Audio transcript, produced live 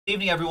Good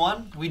evening,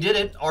 everyone. We did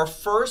it. Our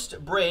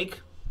first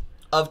break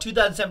of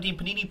 2017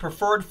 Panini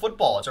Preferred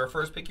Football. It's our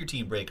first Pick Your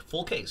Team break.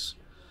 Full case.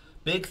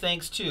 Big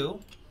thanks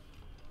to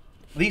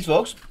these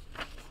folks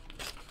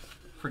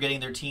for getting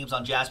their teams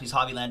on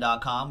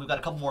JaspysHobbyland.com. We've got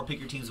a couple more Pick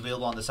Your Teams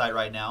available on the site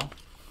right now.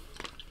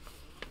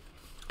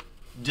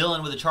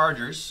 Dylan with the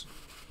Chargers.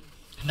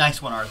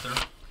 Nice one,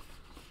 Arthur.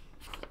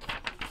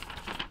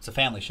 It's a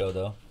family show,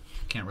 though.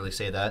 Can't really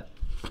say that.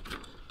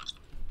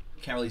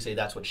 Can't really say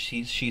that's what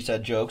she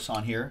said jokes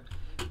on here.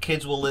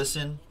 Kids will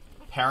listen.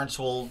 Parents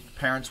will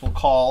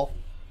call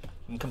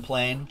and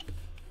complain.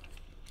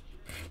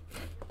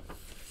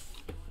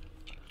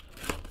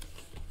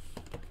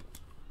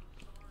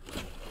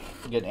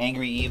 We get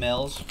angry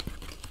emails.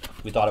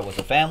 We thought it was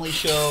a family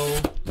show.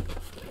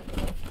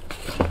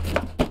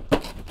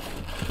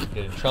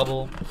 Get in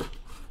trouble.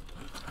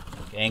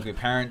 Angry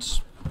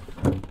parents.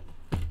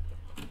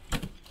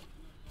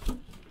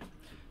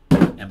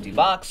 Empty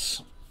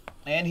box.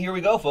 And here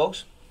we go,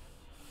 folks.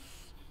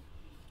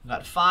 We've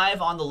got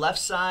 5 on the left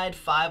side,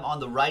 5 on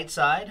the right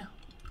side.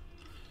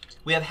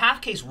 We have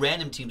half-case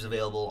random teams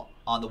available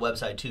on the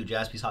website, too,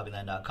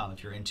 JaspysHobbyland.com,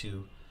 if you're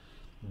into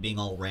being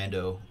all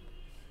rando.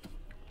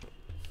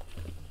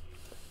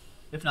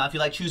 If not, if you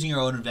like choosing your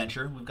own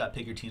adventure, we've got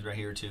Pick Your Teams right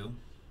here, too.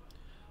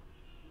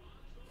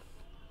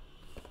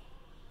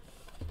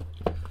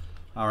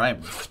 All right.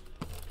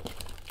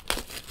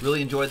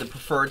 Really enjoyed the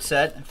preferred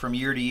set from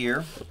year to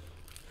year.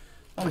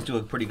 Always do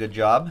a pretty good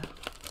job.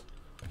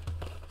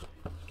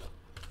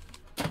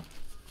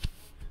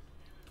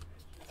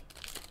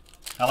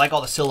 I like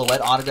all the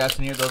silhouette autographs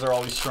in here. Those are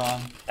always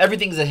strong.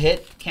 Everything's a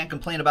hit. Can't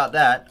complain about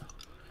that.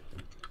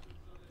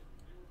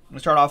 I'm going to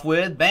start off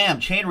with, bam,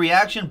 chain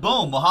reaction.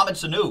 Boom, Mohamed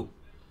Sanu.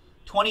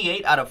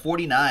 28 out of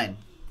 49.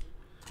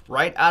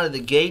 Right out of the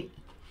gate.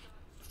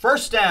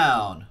 First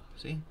down.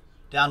 See?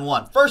 Down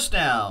 1. First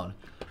down.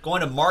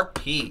 Going to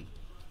Mark P.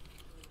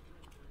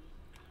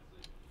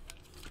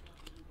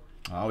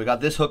 Oh, we got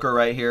this hooker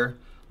right here.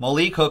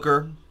 Malik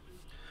Hooker.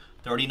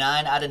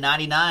 39 out of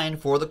 99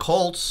 for the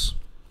Colts.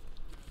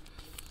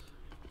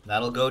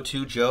 That'll go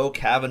to Joe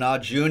Kavanaugh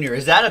Jr.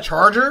 Is that a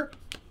Charger?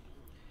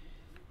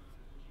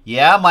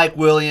 Yeah, Mike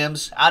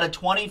Williams. Out of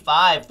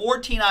 25.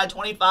 14 out of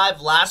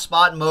 25. Last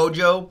spot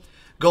mojo.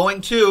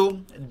 Going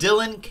to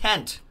Dylan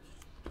Kent.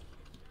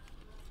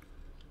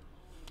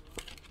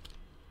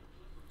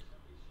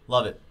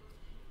 Love it.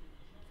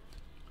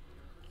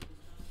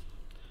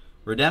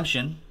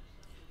 Redemption.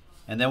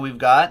 And then we've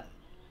got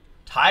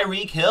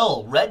Tyreek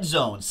Hill. Red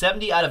zone.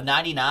 70 out of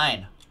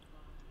 99.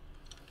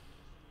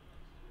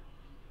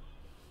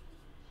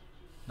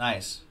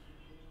 Nice.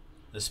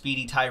 The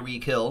speedy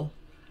Tyreek Hill.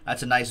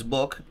 That's a nice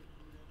book.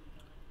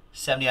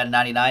 70 out of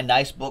 99.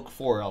 Nice book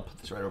for, I'll put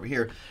this right over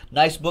here.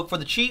 Nice book for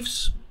the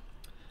Chiefs.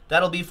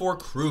 That'll be for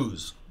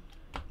Cruz.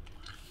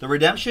 The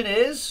redemption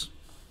is,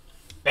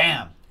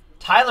 bam,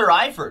 Tyler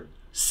Eifert.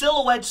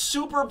 Silhouette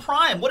Super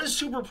Prime. What is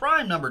Super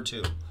Prime number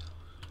 2?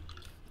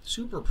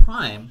 Super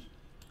Prime?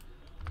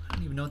 I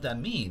don't even know what that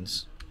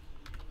means.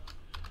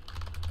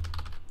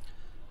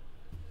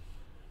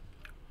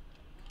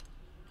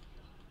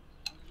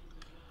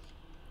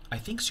 I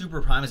think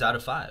Super Prime is out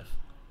of 5.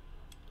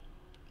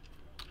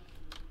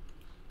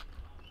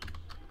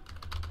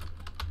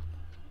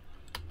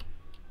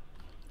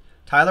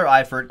 Tyler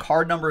Eifert,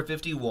 card number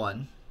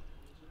 51.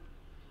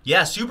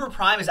 Yeah, Super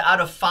Prime is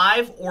out of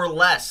 5 or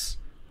less.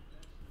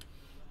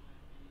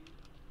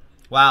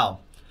 Wow.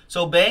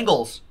 So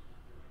Bengals.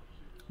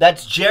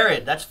 That's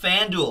Jared. That's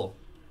FanDuel.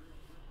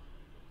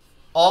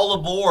 All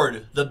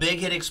aboard the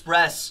Big Hit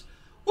Express.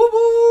 Woo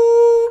woo!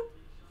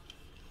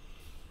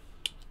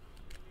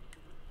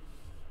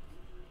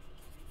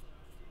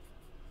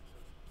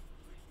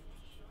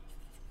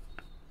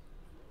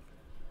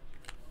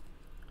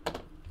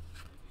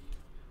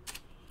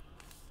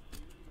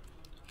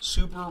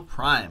 Super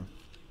Prime.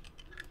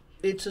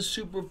 It's a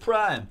Super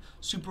Prime.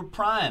 Super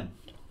Prime.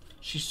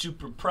 She's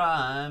Super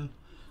Prime.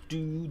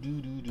 Do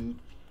do do do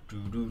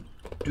do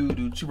do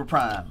do. Super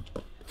Prime.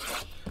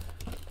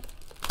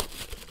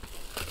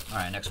 All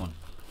right, next one.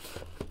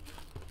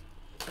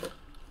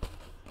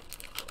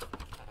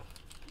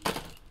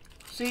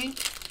 See,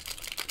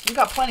 we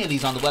got plenty of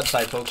these on the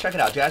website, folks. Check it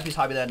out,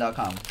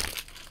 JaspysHobbyland.com.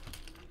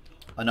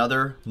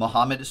 Another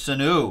Mohamed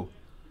Sanu.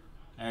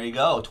 There you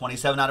go,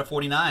 27 out of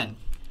 49.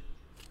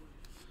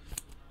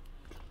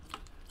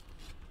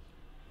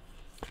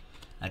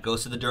 That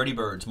goes to the Dirty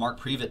Birds, Mark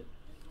Previtt.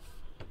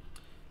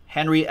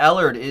 Henry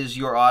Ellard is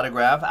your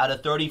autograph out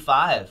of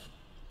 35.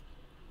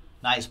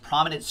 Nice,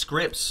 prominent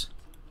scripts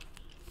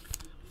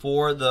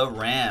for the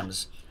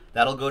Rams.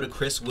 That'll go to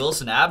Chris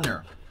Wilson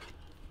Abner.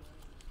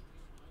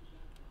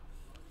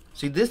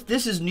 See,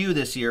 this is new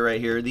this year right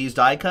here, these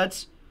die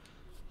cuts.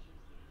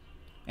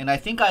 And I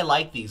think I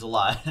like these a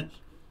lot.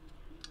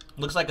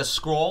 Looks like a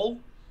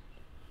scroll.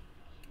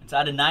 It's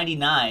out of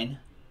 99.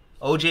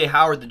 O.J.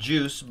 Howard, the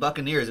Juice,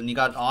 Buccaneers, and you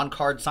got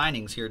on-card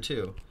signings here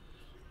too.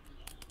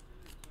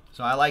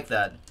 So I like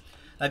that.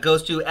 That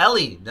goes to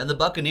Ellie, then the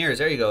Buccaneers.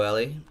 There you go,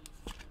 Ellie.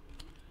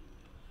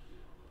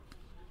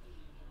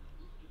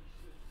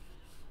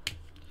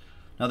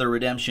 Another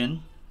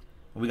redemption.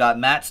 We got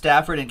Matt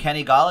Stafford and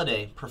Kenny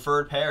Golladay,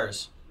 preferred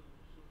pairs.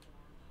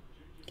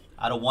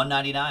 Out of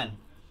 199.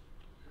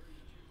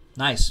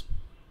 Nice.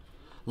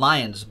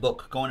 Lions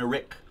book going to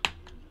Rick.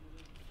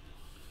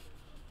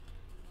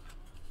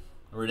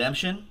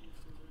 Redemption.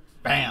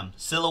 Bam.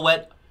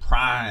 Silhouette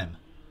Prime.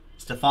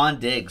 Stephon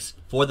Diggs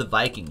for the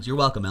Vikings. You're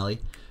welcome, Ellie.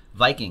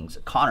 Vikings.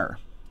 Connor.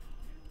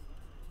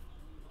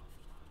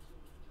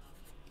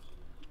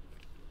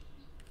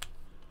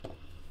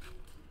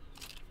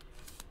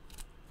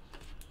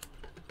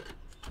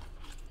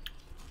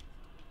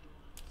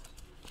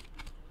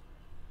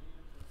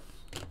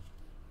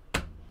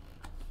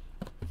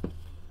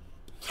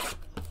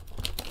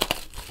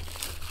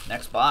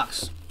 Next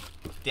box.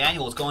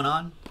 Daniel, what's going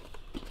on?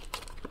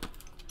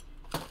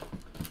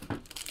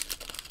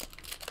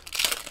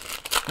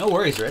 No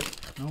worries, Rick.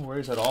 No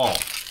worries at all.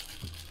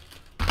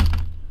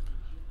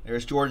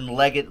 There's Jordan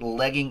Leggett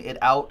legging it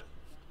out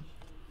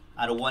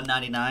of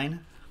 199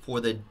 for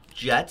the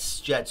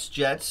Jets.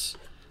 Jets.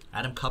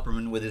 Adam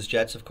Kupperman with his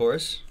Jets, of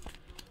course.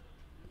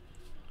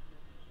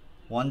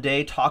 One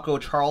day, Taco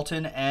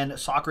Charlton and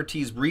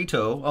Socrates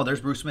Brito. Oh, there's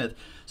Bruce Smith.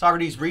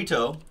 Socrates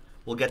Brito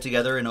will get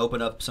together and open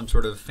up some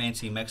sort of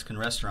fancy Mexican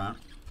restaurant.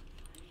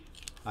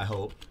 I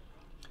hope.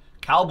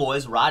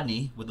 Cowboys,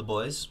 Rodney with the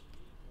boys.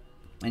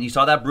 And you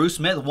saw that Bruce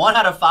Smith. 1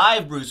 out of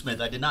 5 Bruce Smith.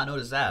 I did not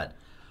notice that.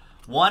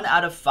 1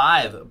 out of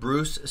 5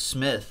 Bruce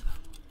Smith.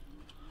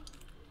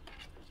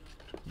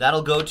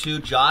 That'll go to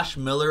Josh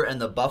Miller and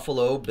the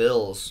Buffalo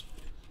Bills.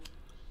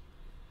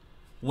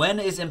 When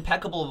is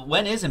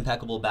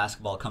Impeccable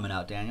Basketball coming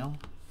out, Daniel?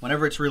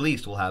 Whenever it's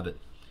released, we'll have it.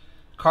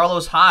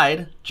 Carlos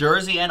Hyde,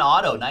 jersey and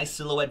auto. Nice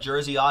silhouette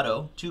jersey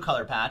auto.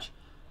 2-color patch.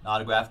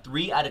 Autograph.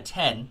 3 out of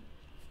 10.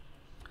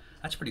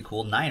 That's pretty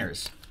cool.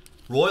 Niners.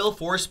 Royal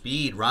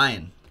 4-Speed,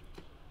 Ryan.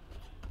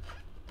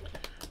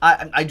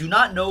 I do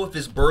not know if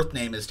his birth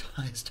name is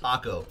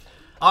Taco.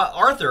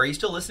 Arthur, are you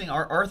still listening?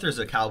 Arthur's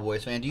a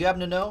Cowboys fan. Do you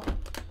happen to know?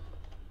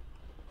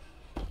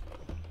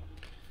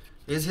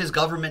 Is his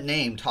government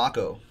name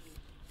Taco?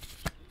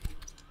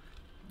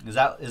 Is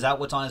that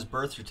what's on his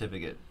birth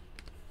certificate?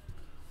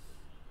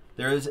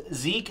 There's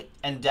Zeke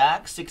and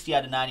Dak, 60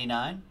 out of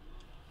 99.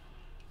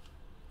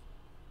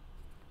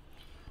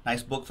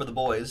 Nice book for the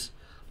boys.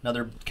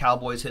 Another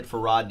Cowboys hit for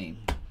Rodney.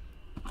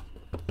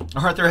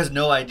 Arthur has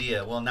no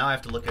idea. Well, now I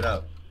have to look it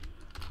up.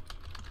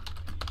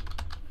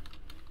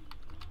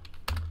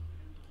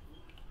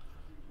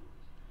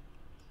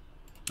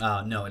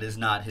 No, it is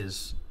not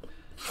his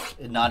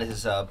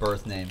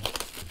birth name.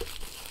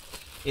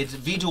 It's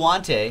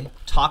Viduante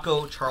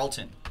Taco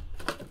Charlton.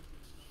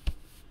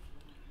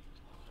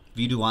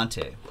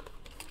 Viduante.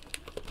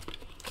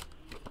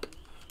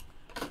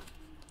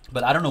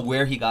 But I don't know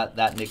where he got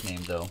that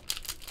nickname, though.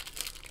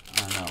 I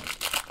don't know.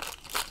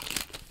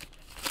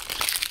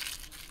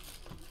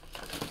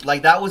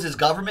 Like, that was his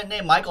government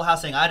name? Michael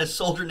House saying, I had a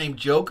soldier named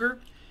Joker?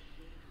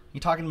 You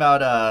talking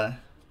about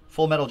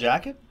Full Metal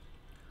Jacket?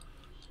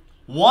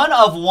 1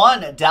 of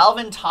 1,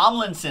 Dalvin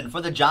Tomlinson for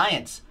the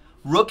Giants.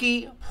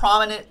 Rookie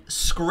prominent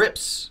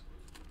scripts.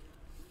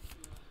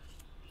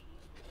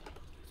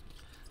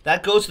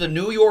 That goes to the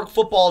New York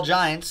Football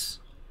Giants.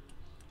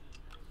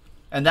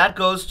 And that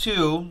goes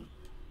to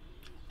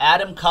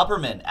Adam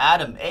Kupperman.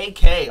 Adam,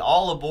 AK,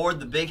 all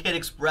aboard the Big Hit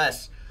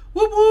Express.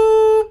 Whoop,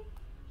 whoop.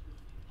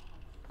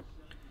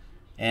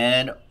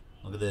 And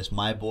look at this,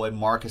 my boy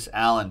Marcus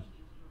Allen.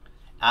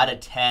 Out of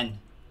 10.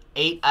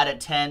 8 out of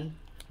 10.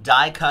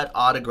 Die cut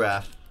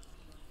autograph.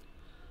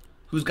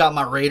 Who's got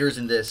my Raiders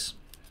in this?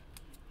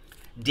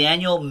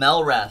 Daniel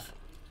Melrath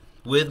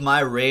with my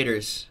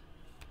Raiders.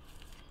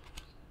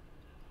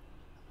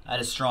 That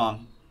is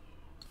strong.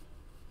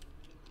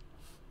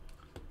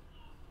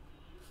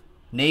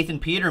 Nathan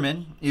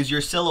Peterman is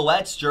your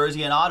silhouettes,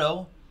 jersey and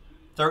auto.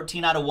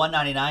 13 out of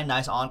 199.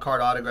 Nice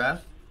on-card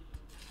autograph.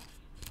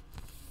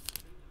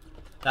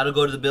 That'll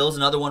go to the Bills.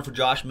 Another one for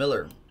Josh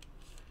Miller.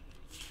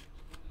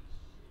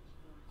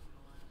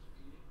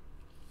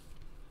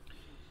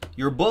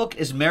 Your book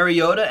is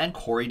Mariota and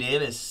Corey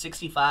Davis.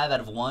 65 out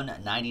of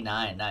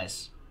 199.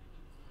 Nice.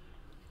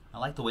 I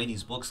like the way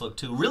these books look,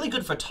 too. Really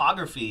good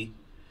photography.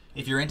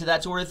 If you're into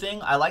that sort of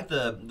thing, I like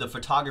the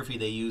photography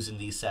they use in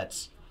these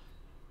sets.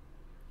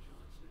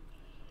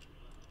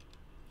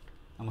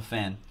 I'm a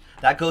fan.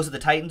 That goes to the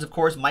Titans, of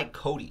course. Mike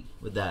Cody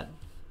with that.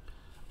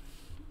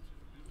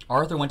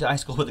 Arthur went to high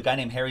school with a guy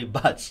named Harry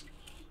Butts.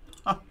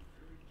 Huh.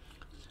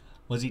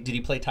 Did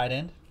he play tight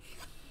end?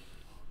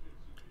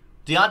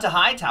 Deonta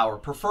Hightower,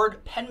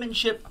 preferred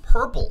penmanship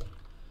purple.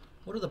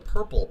 What are the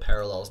purple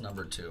parallels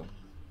numbered to?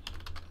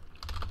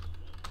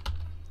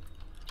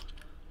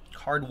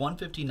 Card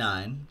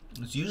 159.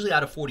 It's usually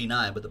out of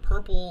 49, but the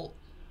purple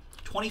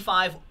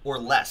 25 or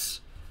less.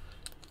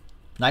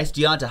 Nice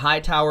Deonta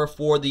Hightower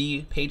for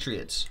the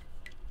Patriots.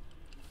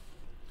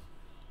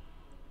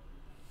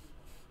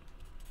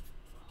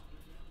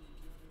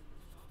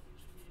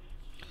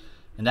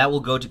 And that will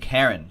go to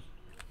Karen.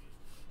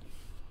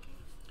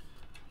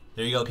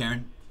 There you go,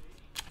 Karen.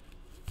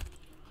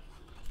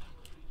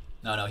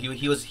 No,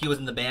 he was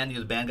in the band. He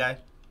was a band guy.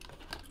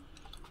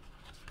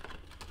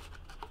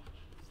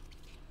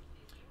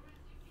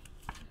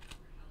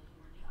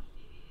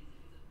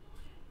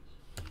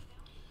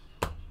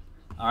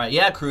 All right,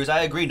 yeah, Cruz,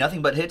 I agree.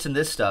 Nothing but hits in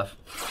this stuff.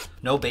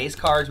 No base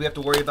cards we have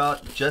to worry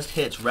about. Just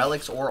hits,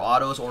 relics or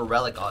autos or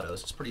relic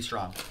autos. It's pretty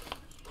strong.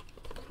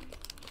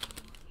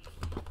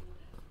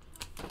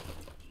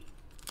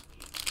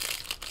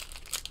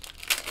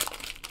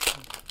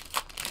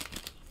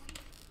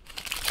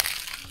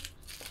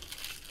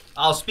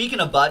 Oh, speaking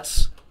of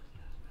butts.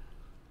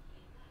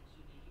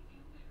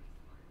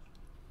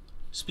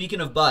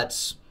 Speaking of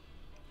butts.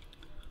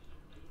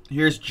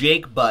 Here's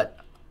Jake Butt.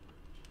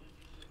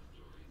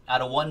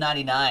 Out of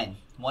 199.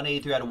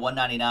 183 out of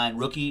 199.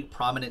 Rookie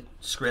prominent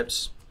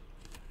scripts.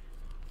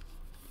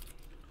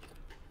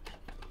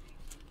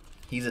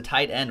 He's a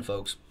tight end,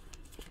 folks.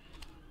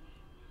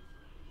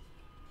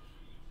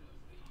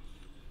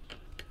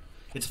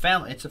 It's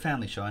a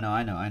family show.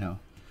 I know.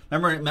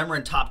 Remember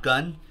in Top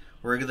Gun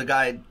where the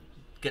guy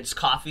gets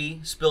coffee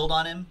spilled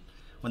on him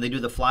when they do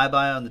the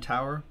flyby on the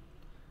tower?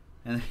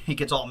 And he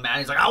gets all mad.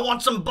 He's like, I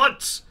want some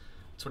butts.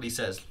 That's what he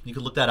says. You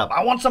can look that up.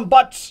 I want some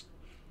butts.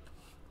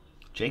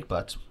 Jake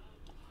Butts.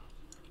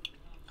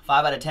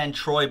 5 out of 10,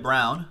 Troy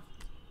Brown.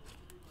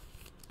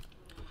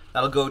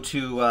 That'll go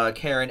to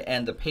Karen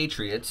and the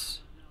Patriots.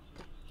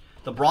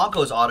 The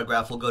Broncos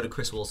autograph will go to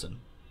Chris Wilson.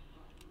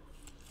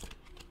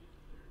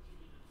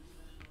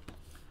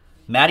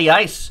 Matty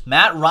Ice.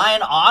 Matt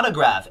Ryan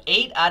autograph.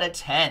 8 out of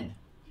 10.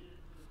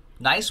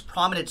 Nice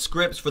prominent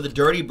scripts for the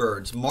Dirty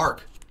Birds.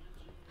 Mark.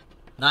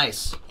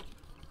 Nice.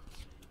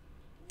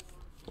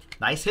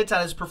 Nice hits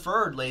on his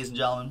preferred, ladies and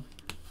gentlemen.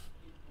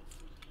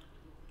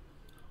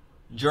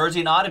 Jersey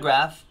and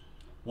autograph.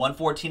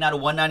 114 out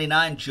of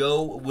 199.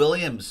 Joe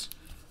Williams.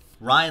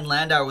 Ryan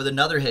Landauer with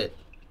another hit.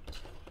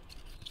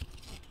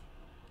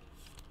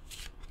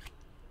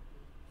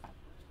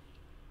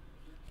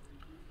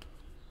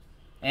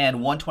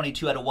 And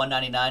 122 out of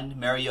 199.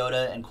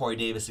 Mariota and Corey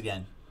Davis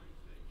again.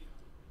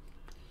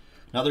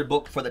 Another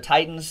book for the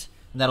Titans,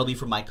 and that'll be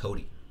for Mike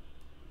Cody.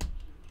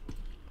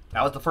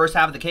 That was the first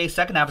half of the case.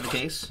 Second half of the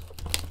case.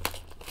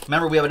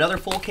 Remember, we have another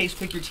full case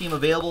pick your team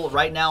available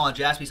right now on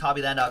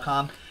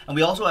JaspysHobbyland.com. And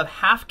we also have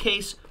half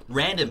case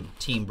random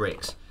team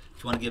breaks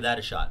if you want to give that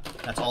a shot.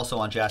 That's also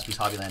on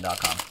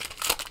JaspysHobbyland.com.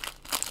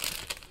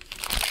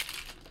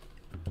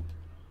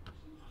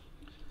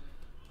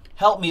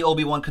 Help me,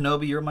 Obi-Wan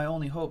Kenobi. You're my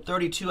only hope.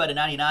 32 out of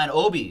 99.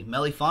 Obi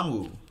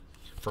Melifonwu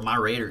for my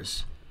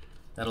Raiders.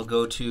 That'll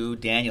go to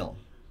Daniel.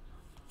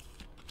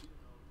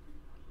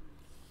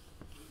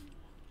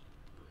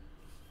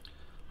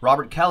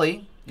 Robert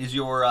Kelly is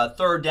your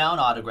third down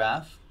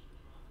autograph.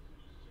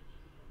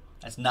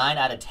 That's 9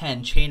 out of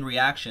 10. Chain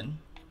reaction.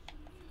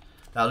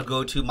 That'll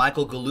go to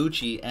Michael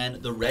Gallucci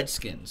and the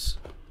Redskins.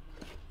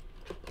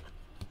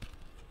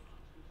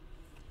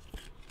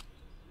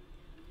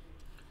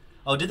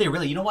 Oh, did they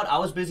really? You know what? I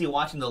was busy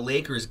watching the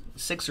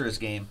Lakers-Sixers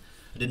game.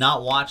 I did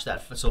not watch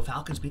that. So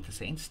Falcons beat the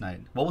Saints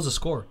tonight. What was the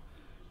score?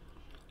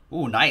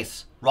 Ooh,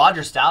 nice.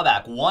 Roger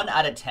Staubach, 1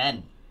 out of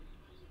 10.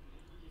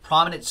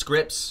 Prominent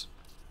scripts.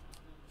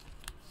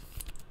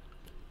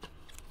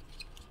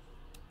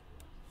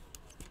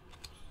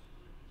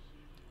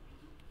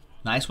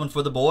 Nice one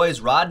for the boys.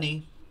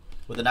 Rodney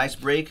with a nice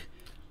break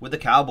with the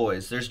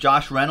Cowboys. There's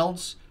Josh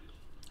Reynolds.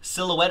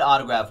 Silhouette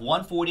autograph.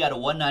 140 out of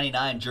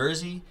 199.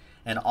 Jersey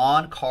and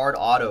on-card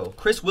auto.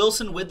 Chris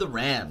Wilson with the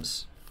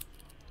Rams.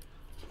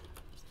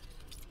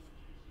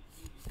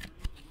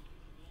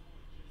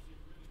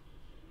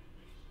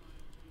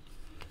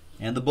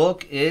 And the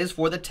book is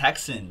for the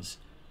Texans.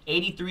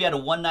 83 out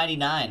of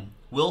 199.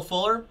 Will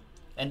Fuller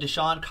and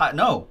Deshaun Kaiser.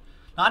 No,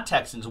 not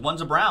Texans.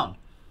 One's a Brown.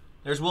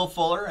 There's Will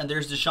Fuller and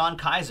there's Deshaun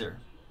Kaiser.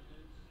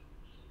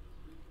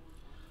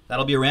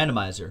 That'll be a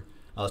randomizer.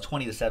 Oh, it's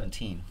 20 to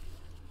 17.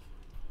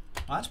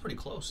 Oh, that's pretty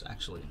close,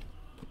 actually.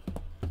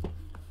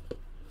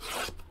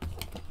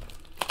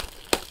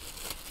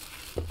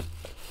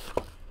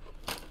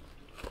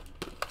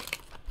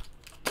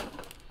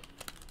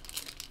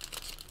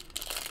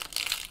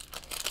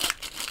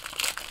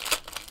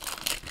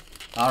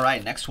 All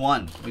right, next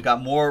one. We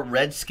got more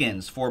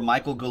Redskins for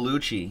Michael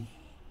Gallucci.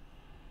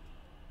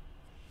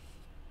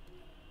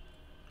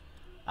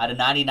 Out of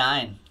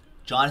 99,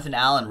 Jonathan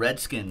Allen,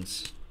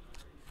 Redskins.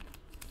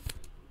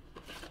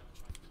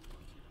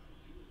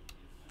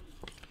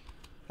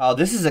 Oh,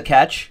 this is a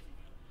catch.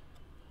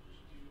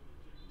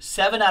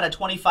 7 out of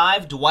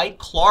 25, Dwight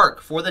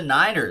Clark for the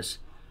Niners.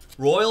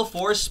 Royal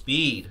for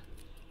speed.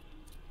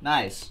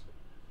 Nice.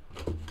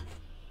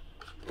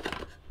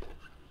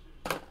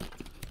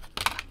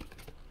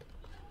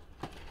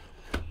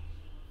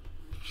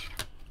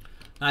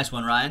 Nice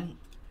one, Ryan.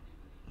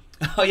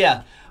 Oh,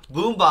 yeah.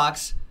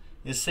 Boombox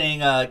is saying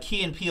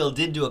Key and Peele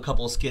did do a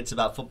couple skits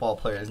about football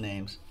players'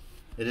 names.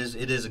 It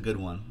is a good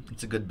one.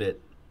 It's a good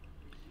bit.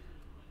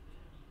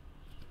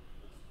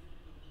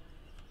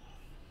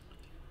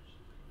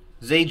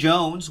 Zay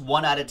Jones,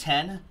 1 out of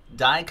 10.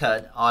 Die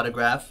cut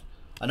autograph.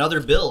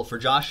 Another bill for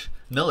Josh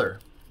Miller.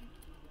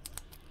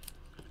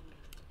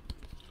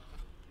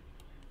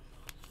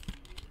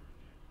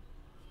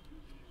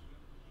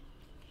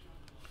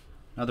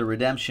 Another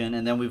redemption.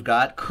 And then we've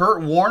got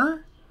Kurt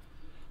Warner.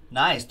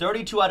 Nice.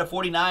 32 out of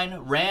 49.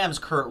 Rams,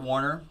 Kurt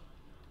Warner.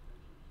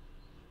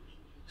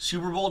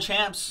 Super Bowl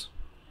champs.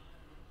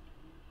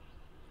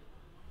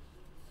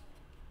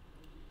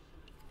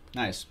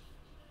 Nice.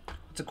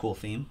 That's a cool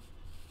theme.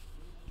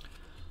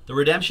 The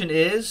redemption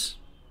is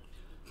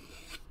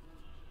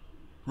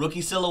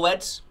rookie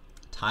silhouettes,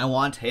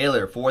 Taiwan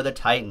Taylor for the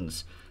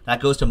Titans. That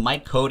goes to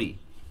Mike Cody.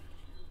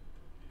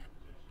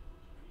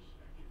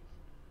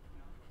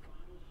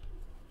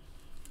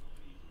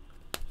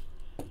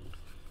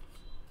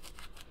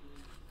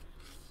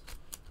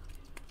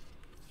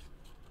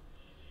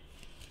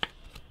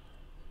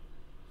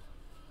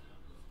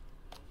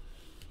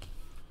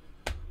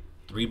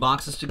 Three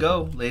boxes to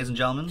go, ladies and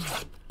gentlemen.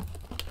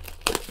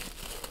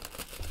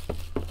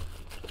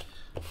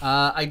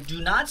 I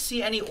do not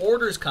see any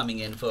orders coming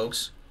in,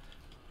 folks.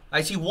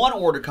 I see one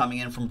order coming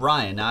in from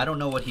Brian. Now, I don't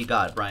know what he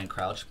got, Brian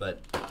Crouch, but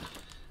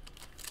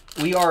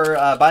we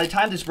are, by the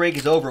time this break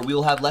is over, we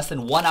will have less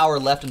than 1 hour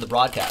left in the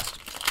broadcast.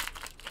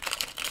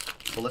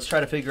 So let's try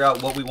to figure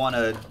out what we want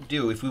to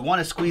do. If we want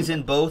to squeeze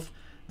in both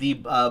the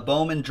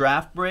Bowman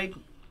draft break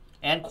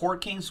and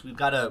Court Kings, we've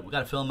got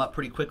to fill them up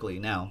pretty quickly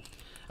now.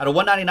 Out of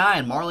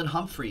 199, Marlon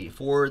Humphrey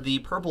for the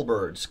Purple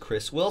Birds,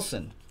 Chris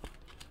Wilson.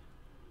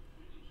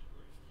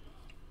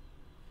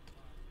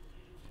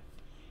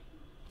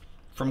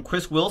 From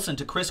Chris Wilson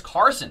to Chris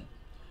Carson,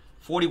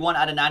 41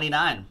 out of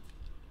 99.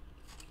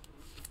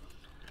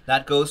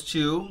 That goes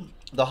to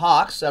the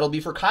Hawks. That'll be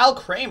for Kyle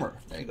Kramer.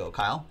 There you go,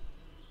 Kyle.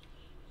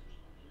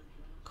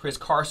 Chris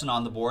Carson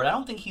on the board. I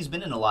don't think he's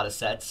been in a lot of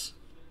sets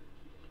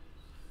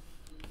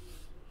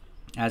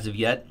as of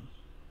yet.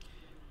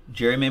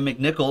 Jeremy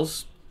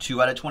McNichols,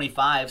 2 out of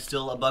 25,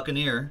 still a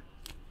Buccaneer.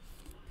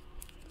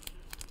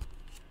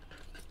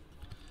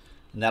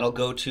 And that'll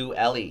go to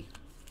Ellie.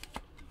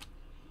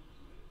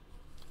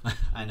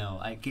 I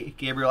know.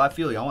 Gabriel, I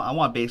feel you. I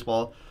want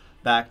baseball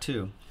back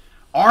too.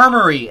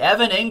 Armory,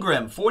 Evan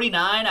Ingram,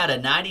 49 out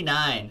of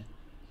 99.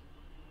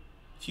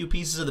 Few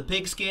pieces of the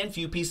pigskin,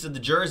 few pieces of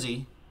the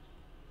jersey.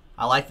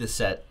 I like this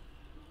set.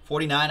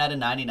 49 out of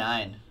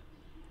 99.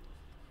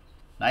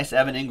 Nice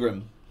Evan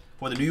Ingram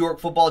for the New York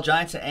Football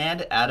Giants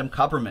and Adam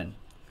Kupperman.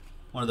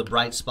 One of the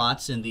bright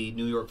spots in the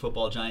New York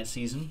Football Giants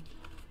season.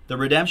 The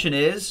redemption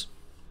is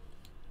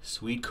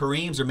sweet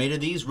Kareems are made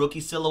of these rookie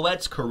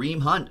silhouettes.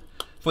 Kareem Hunt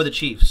for the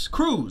Chiefs.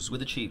 Cruz with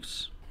the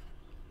Chiefs.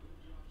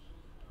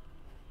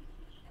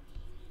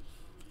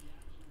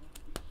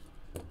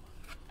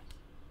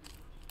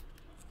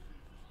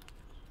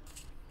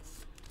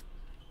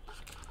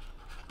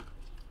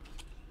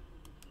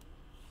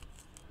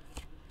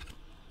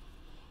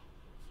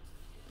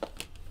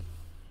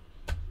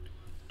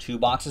 Two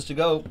boxes to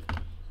go.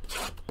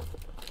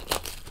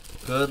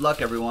 Good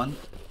luck, everyone.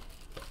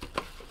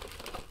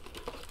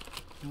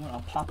 You know what?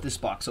 I'll pop this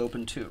box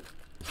open too.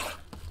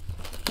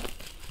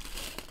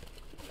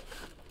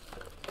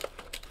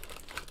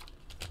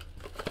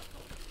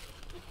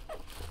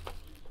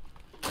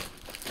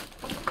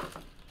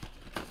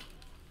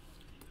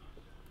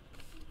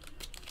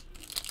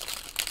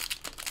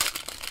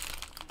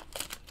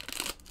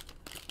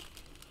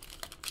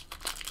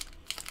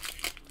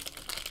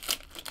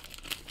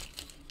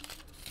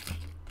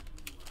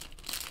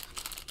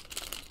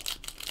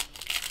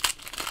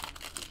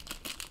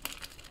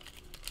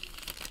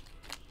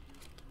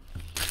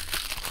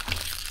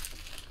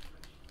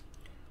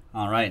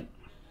 All right.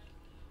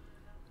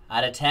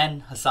 Out of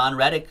 10, Hassan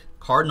Reddick,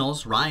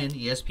 Cardinals. Ryan,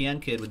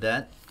 ESPN kid with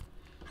that.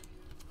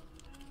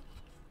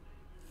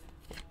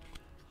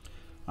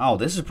 Oh,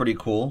 this is pretty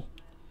cool.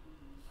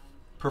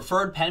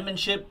 Preferred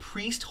penmanship,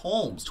 Priest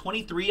Holmes,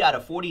 23 out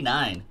of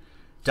 49.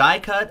 Die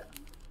cut,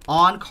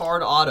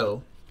 on-card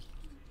auto.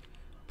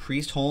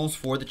 Priest Holmes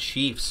for the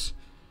Chiefs.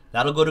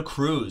 That'll go to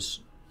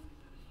Cruz.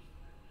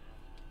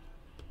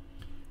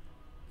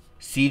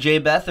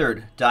 CJ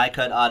Beathard, die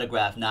cut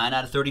autograph, 9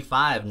 out of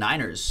 35,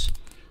 Niners.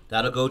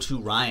 That'll go to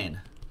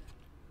Ryan.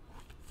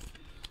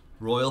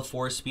 Royal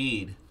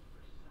 4-speed.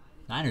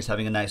 Niners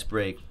having a nice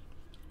break.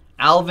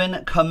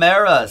 Alvin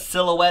Kamara,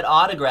 silhouette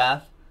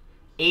autograph,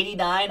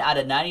 89 out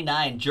of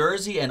 99,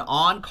 jersey and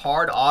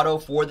on-card auto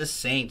for the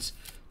Saints.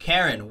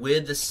 Karen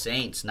with the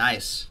Saints,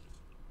 nice.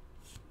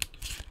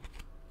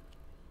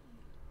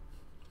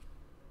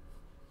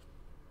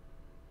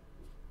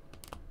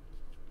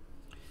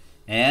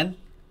 And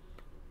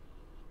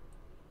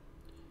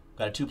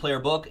got a two-player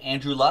book,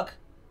 Andrew Luck,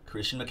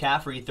 Christian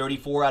McCaffrey,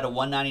 34 out of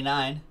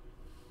 199.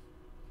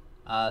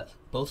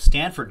 Both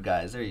Stanford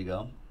guys, there you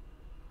go.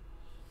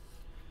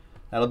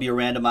 That'll be a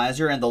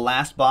randomizer. And the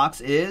last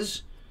box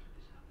is,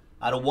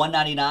 out of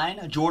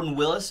 199, Jordan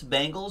Willis,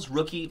 Bengals,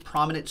 rookie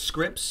prominent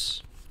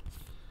scripts.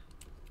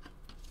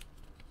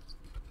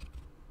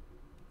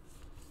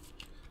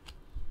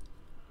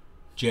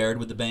 Jared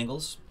with the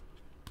Bengals.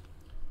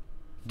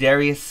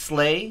 Darius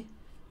Slay,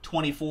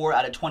 24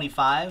 out of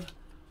 25.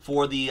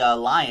 For the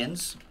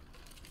Lions.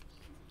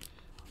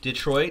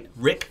 Detroit,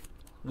 Rick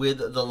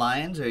with the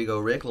Lions. There you go,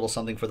 Rick. A little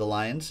something for the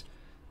Lions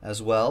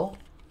as well.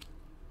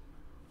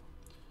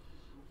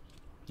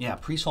 Yeah,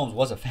 Priest Holmes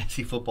was a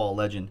fantasy football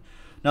legend.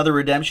 Another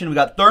redemption. We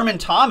got Thurman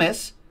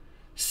Thomas,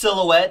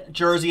 silhouette,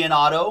 jersey and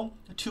auto,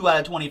 2 out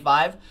of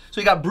 25.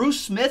 So we got Bruce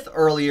Smith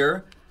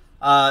earlier,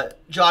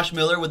 Josh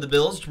Miller with the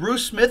Bills,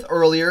 Bruce Smith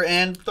earlier,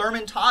 and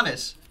Thurman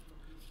Thomas.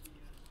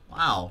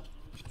 Wow.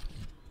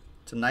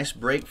 It's a nice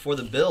break for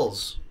the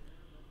Bills.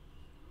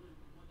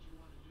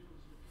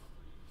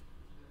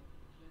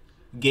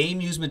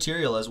 Game used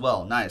material as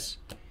well. Nice.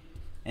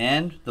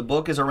 And the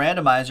book is a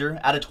randomizer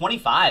out of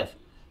 25.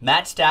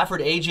 Matt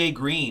Stafford, AJ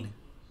Green.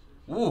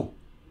 Ooh.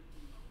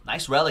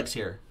 Nice relics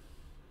here.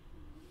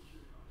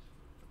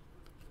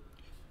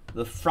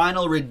 The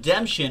final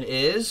redemption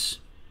is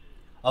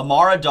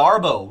Amara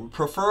Darboh,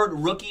 preferred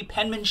rookie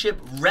penmanship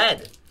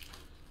red.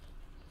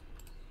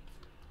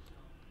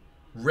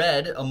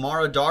 Red,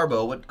 Amara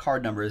Darboh. What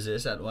card number is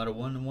this? At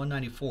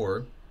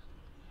 194.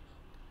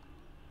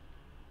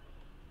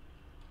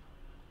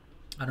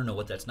 I don't know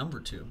what that's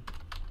numbered to.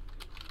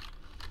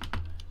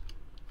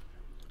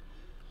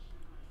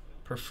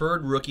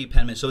 Preferred rookie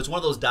penmanship. So it's one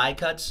of those die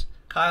cuts,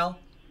 Kyle?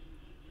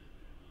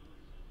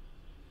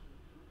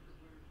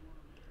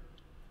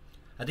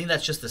 I think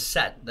that's just the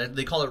set.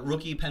 They call it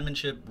rookie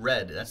penmanship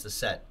red. That's the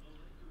set.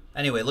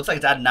 Anyway, it looks like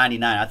it's out of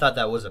 99. I thought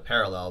that was a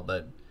parallel,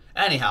 but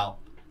anyhow,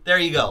 there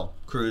you go,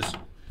 Cruz.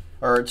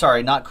 Or,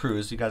 sorry, not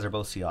Cruz. You guys are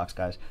both Seahawks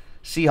guys.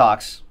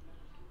 Seahawks,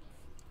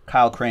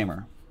 Kyle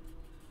Kramer.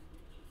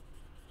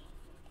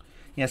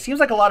 Yeah, it seems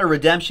like a lot of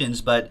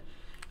redemptions, but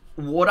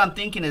what I'm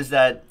thinking is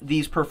that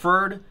these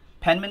preferred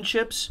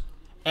penmanships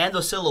and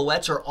those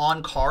silhouettes are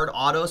on-card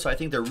auto, so I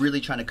think they're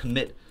really trying to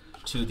commit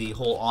to the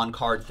whole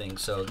on-card thing,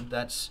 so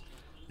that's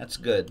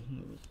good.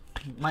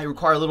 Might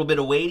require a little bit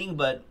of waiting,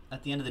 but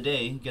at the end of the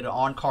day, get an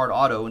on-card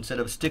auto instead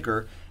of a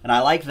sticker, and I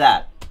like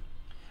that.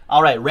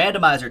 All right,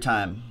 randomizer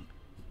time.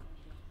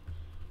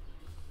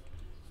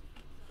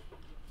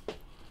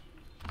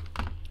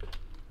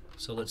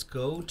 So let's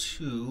go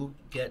to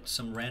get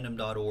some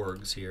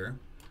random.orgs here.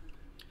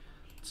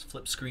 Let's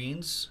flip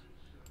screens.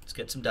 Let's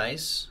get some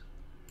dice.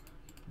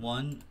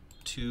 1,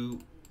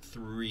 2,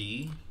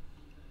 3.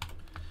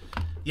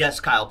 Yes,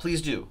 Kyle,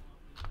 please do.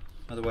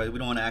 Otherwise, we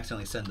don't want to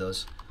accidentally send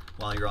those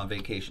while you're on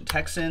vacation.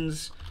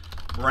 Texans,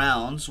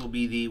 Browns will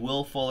be the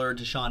Will Fuller,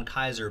 Deshaun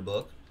Kaiser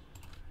book.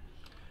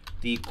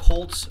 The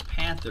Colts,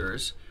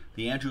 Panthers,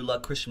 the Andrew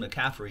Luck, Christian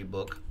McCaffrey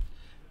book.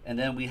 And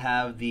then we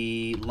have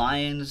the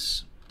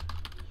Lions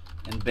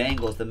and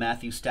Bengals, the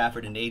Matthew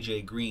Stafford and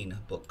AJ Green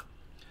book.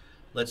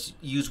 Let's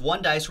use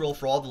one dice roll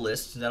for all the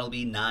lists, and that'll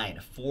be 9.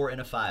 4 and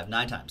a 5.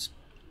 9 times.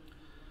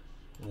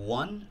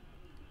 1,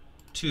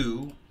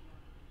 2,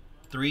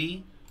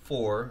 3,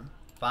 4,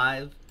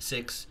 5,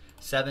 6,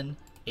 7,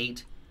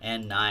 8,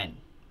 and 9.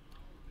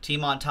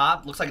 Team on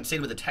top. Looks like it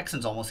stayed with the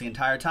Texans almost the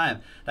entire time.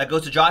 That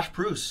goes to Josh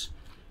Bruce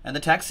and the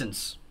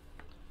Texans.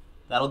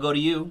 That'll go to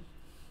you.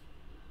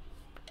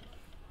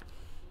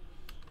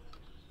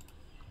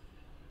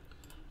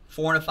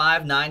 4 and a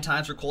 5, 9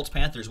 times for Colts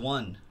Panthers.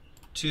 1,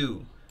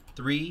 2,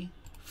 3,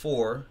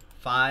 4,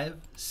 5,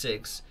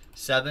 6,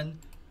 7,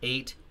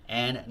 8,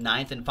 and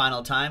 9th and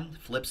final time.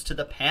 Flips to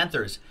the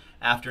Panthers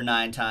after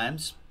 9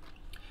 times.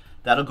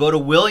 That'll go to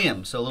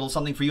William. So a little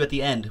something for you at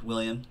the end,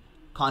 William.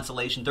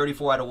 Consolation,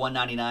 34 out of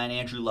 199.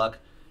 Andrew Luck,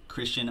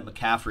 Christian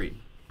McCaffrey.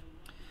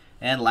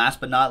 And last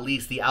but not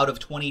least, the out of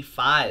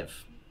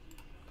 25.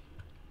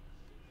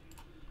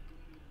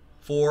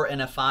 4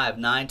 and a 5,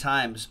 9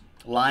 times.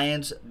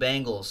 Lions,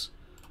 Bengals.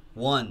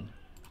 1,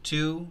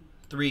 2,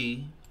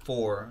 3,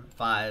 4,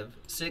 5,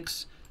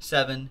 6,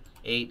 7,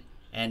 8,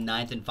 and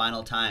 9th and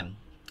final time.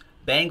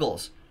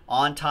 Bengals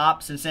on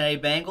top, Cincinnati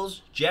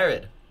Bengals,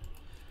 Jared.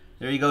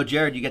 There you go,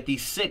 Jared. You get the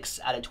 6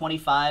 out of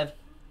 25.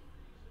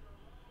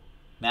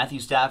 Matthew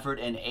Stafford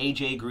and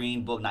AJ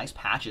Green book. Nice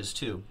patches,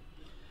 too.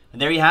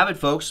 And there you have it,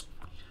 folks.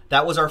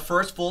 That was our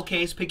first full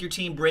case pick your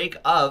team break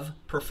of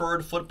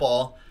Preferred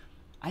Football.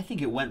 I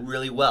think it went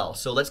really well.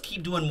 So let's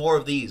keep doing more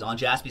of these on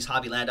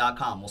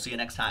JaspysHobbyland.com. We'll see you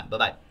next time.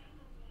 Bye-bye.